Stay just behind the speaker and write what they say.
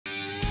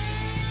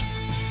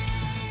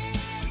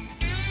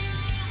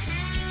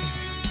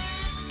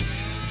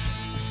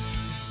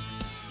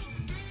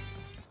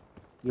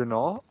You're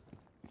not?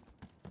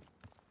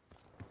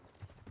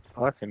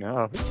 Fucking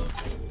hell.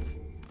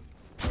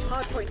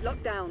 Hardpoint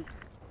locked down.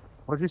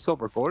 Why'd you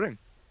stop recording?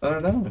 I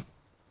don't know.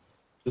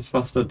 Just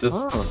must have just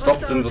Oh.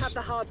 stopped and Hostiles have just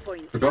the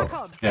hardpoint.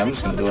 forgot. Yeah, I'm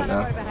just gonna do it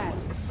now.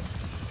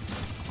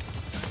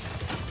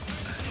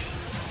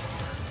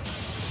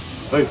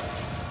 Wait,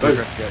 You're wait,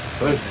 gonna get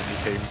so wait.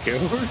 many team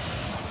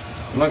kills.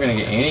 I'm not gonna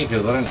get any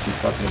kills. I don't see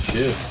fucking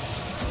shit.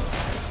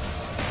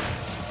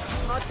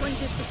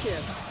 Hardpoint is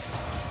secure.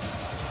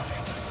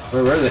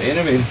 Where's the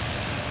enemy?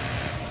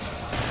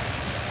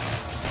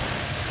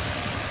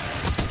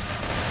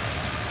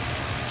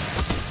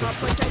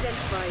 Hardpoint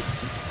identified.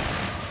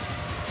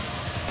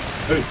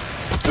 Hey,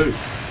 hey,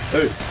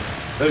 hey,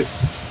 hey,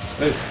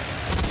 hey,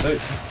 hey,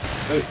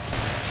 hey,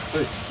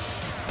 hey.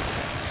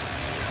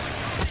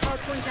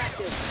 Hardpoint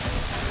active.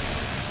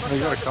 Oh, you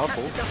got a Hostiles have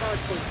couple. captured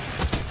the hardpoint.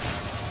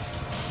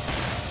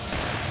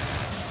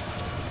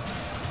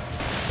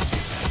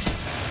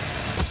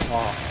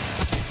 Oh,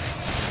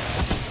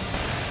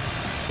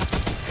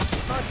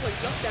 Hardpoint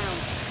locked down.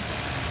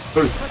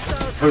 Hey,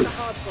 Hostiles hey, have the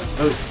hardpoint.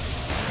 hey,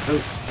 hey.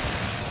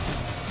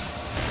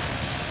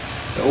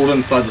 They're all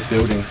inside this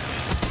building.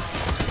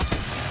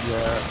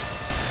 yeah.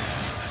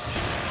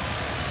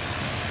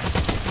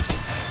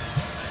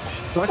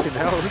 Fucking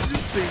hell, I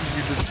just seen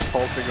you just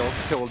popping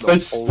off, killing the They whole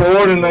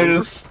spawned and they team.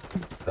 just...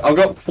 I've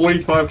got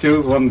 45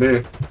 kills one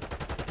day.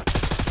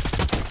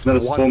 Then a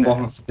One spawn day?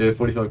 behind. Yeah,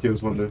 45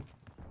 kills one day.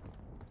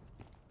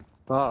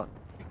 Fuck.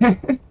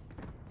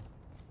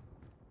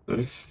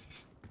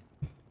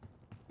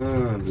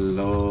 Oh,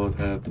 Lord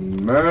have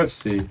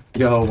mercy.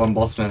 Yo, one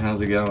boss man, how's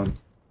it going?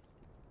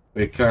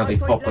 We're currently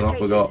Hardpoint popping up.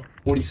 We got located.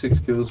 46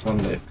 kills one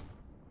day.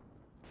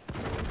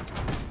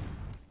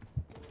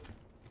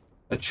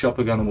 That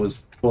chopper gunner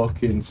was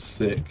fucking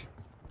sick.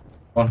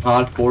 On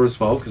hardcore as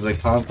well, because they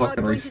can't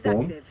fucking Hardpoint is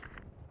respawn. active.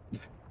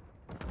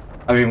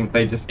 I mean,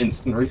 they just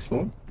instant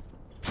respawn.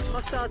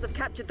 Hostiles have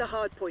captured the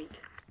hardpoint.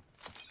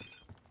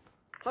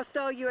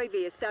 Hostile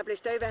UAV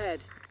established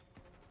overhead.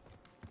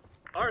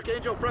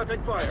 Archangel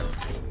prepping fire.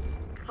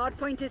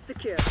 Hardpoint is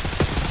secure.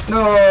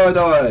 No, I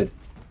died.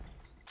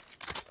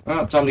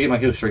 Oh, time to get my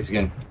kill streaks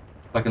again.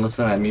 I can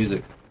listen to that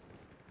music.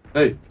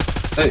 Hey,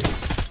 hey,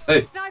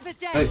 hey, Sniper's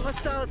dead. hey.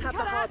 Hostiles have the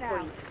Come out now.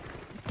 hardpoint.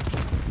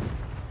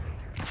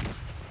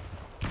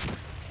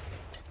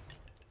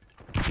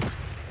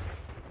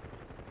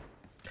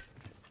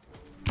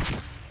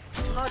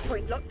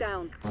 Hardpoint locked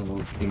down. My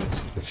lord, he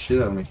missed the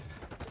shit out of me.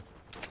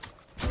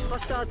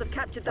 Hostiles have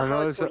captured the I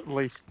know there's at hardpoint.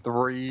 least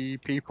 3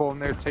 people on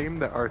their team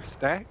that are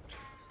stacked.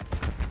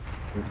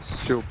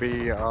 It's- She'll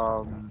be,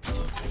 Yeah.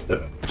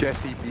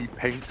 Jesse B.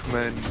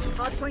 Pinkman,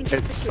 Hardpoint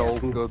Ed is secure.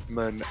 Sol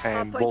Goodman,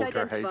 and Hardpoint Walter H.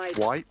 identified.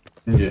 White.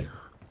 Yeah.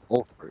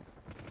 All 3.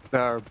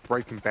 They're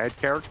Breaking Bad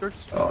characters.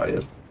 Oh,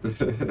 yeah.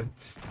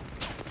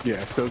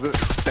 Yeah, so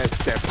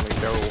that's definitely,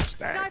 they're all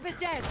stacked. Sniper's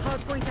dead.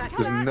 Hardpoint There's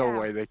active. out no now.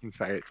 way they can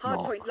say it's not.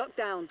 Hardpoint locked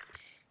down.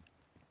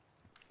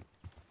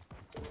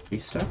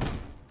 He's stuck.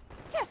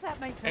 Guess that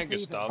makes us And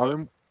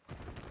even.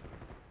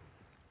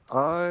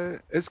 Gustavo.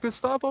 Is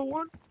Gustavo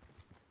one?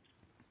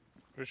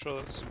 Pretty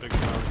sure that's Big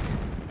Mouth.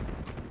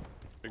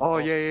 Big Oh,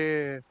 Boss.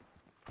 yeah.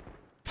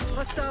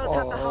 Hostiles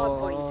have the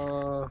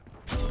hardpoint.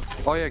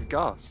 Oh yeah,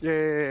 Gus.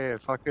 Yeah.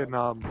 Fucking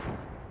Oh,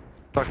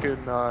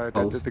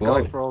 the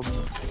guy from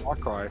Far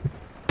Cry.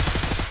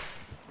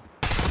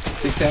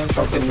 Stick-down What's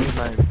fucking... his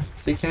name?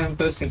 Stick-down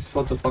bursting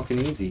spots are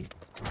fucking easy.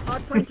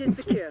 Hardpoint is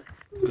secure.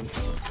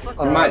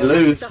 I might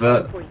lose,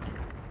 but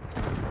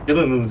Hardpoint.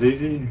 killing them's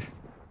easy.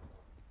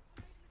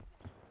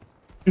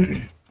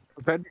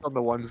 Depending on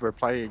the ones we're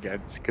playing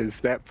against, because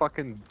that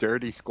fucking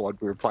dirty squad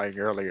we were playing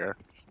earlier,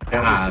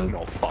 that Ah. was just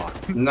not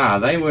fun. Nah,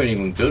 they weren't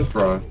even good,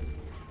 bro.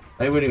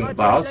 They weren't even...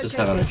 But I was just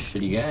having a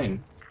shitty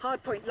game.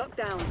 Hardpoint locked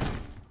down.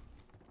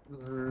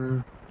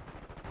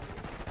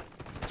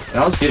 And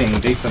I was getting a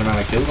decent amount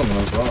of kills on them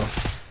as well.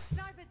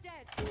 Sniper's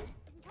dead.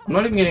 I'm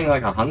not even getting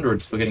like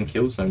 100s for getting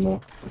kills no more,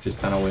 which is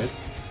kind of weird.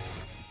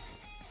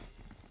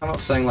 I'm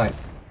not saying like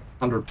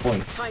 100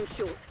 points. Time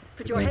short.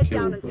 Put your They head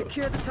down killed, and but-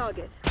 secure the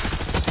target.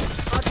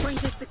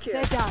 Hardpoint is secure.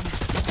 They're done.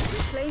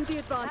 Reclaim the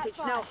advantage. That's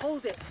Now fine.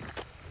 hold it.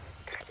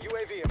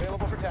 UAV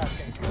available for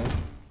tasking.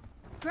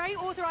 Gray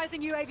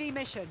authorizing UAV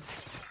mission.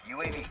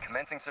 UAV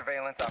commencing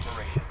surveillance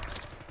operation.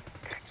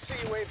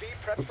 CUAV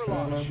prepped for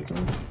launch.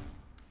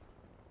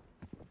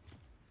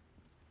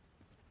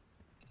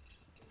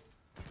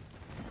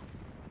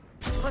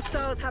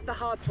 Hostiles have the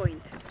hardpoint.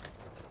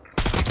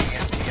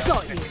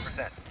 Got you.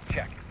 50%.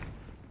 Check.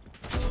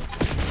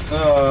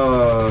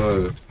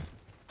 Oh,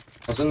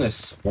 I was in this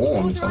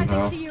spawn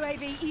somehow. Authorizing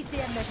CUAV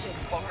ECM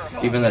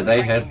mission. Even though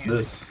they had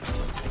this.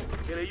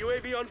 Get a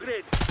UAV on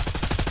grid.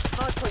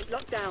 Hardpoint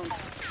locked down.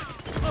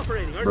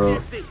 Operating Bro,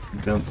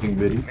 RCXD. bouncing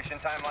biddy. Mission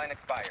timeline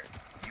expired.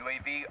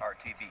 UAV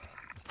RTB.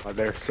 Oh,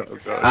 they're so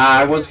good.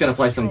 I was gonna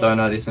play some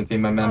Donut SMP,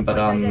 my man, but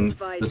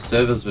the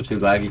servers were too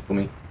laggy for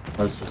me.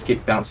 I was just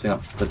keep bouncing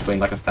up between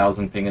like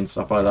 1,000 ping and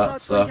stuff like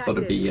that, so I thought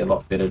it'd be a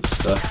lot better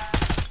just to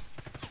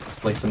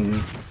play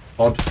some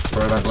pod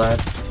where I don't lag.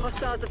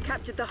 Hostiles have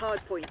captured the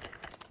hardpoint.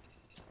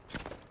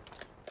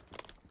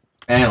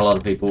 And a lot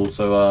of people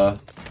also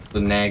were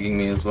nagging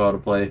me as well to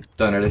play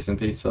Donut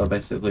SMP, so I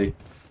basically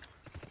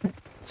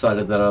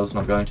decided that I was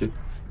not going to.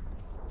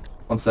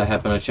 Once that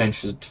happened, I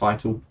changed the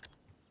title.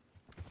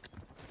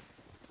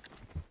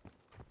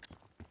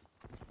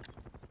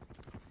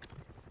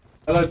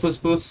 Hello, Puss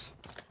Puss.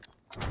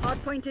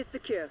 Hardpoint is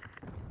secure.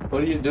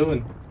 What are you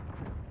doing?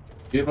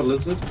 Do you have a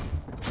lizard?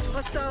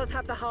 Hostiles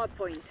have the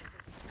hardpoint.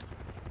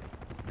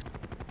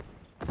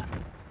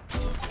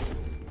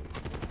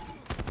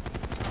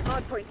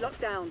 Hardpoint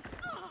locked down.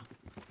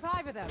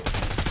 5 of them.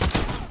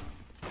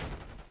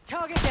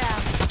 Target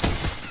down.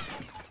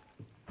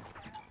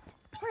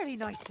 Really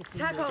nice to see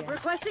Tag you off. again.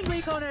 Requesting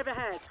recon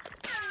overhead.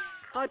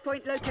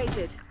 Hardpoint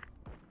located.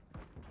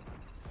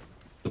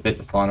 I bet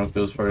the final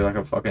kill is probably like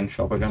a fucking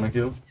chopper gonna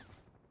kill.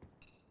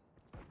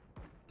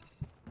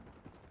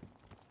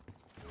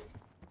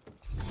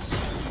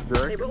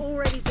 They were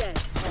already dead.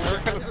 I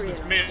reckon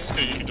it's me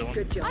and you doing.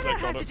 Good job. I know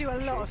how to do a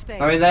lot of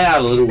things. I mean, they are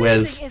little res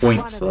Losing isn't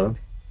points one of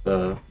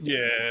though. So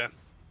Yeah.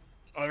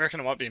 I reckon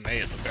it might be me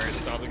at the very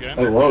start of the game.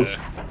 Oh, it was?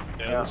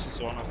 Yeah, this is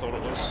the one I thought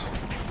it was.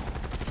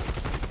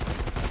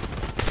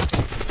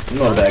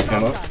 not a bad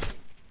camo.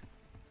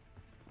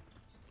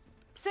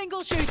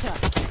 Single shooter.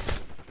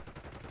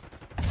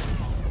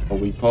 Are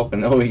we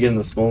popping? Oh, we getting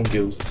the spawn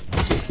kills.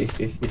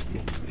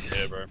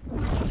 Yeah, bro.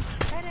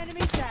 10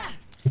 enemies down.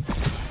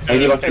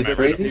 80 bucks Hey, is maybe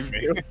crazy. it'll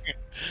be me.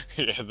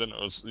 Yeah, then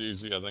it was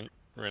easy, I think.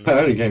 I Random.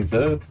 only came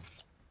third.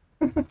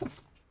 How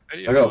do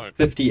you I know? got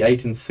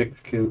 58 and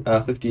 6 kills.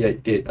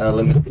 58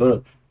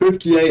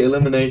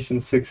 elimination,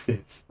 6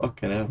 kills.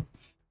 Fucking hell.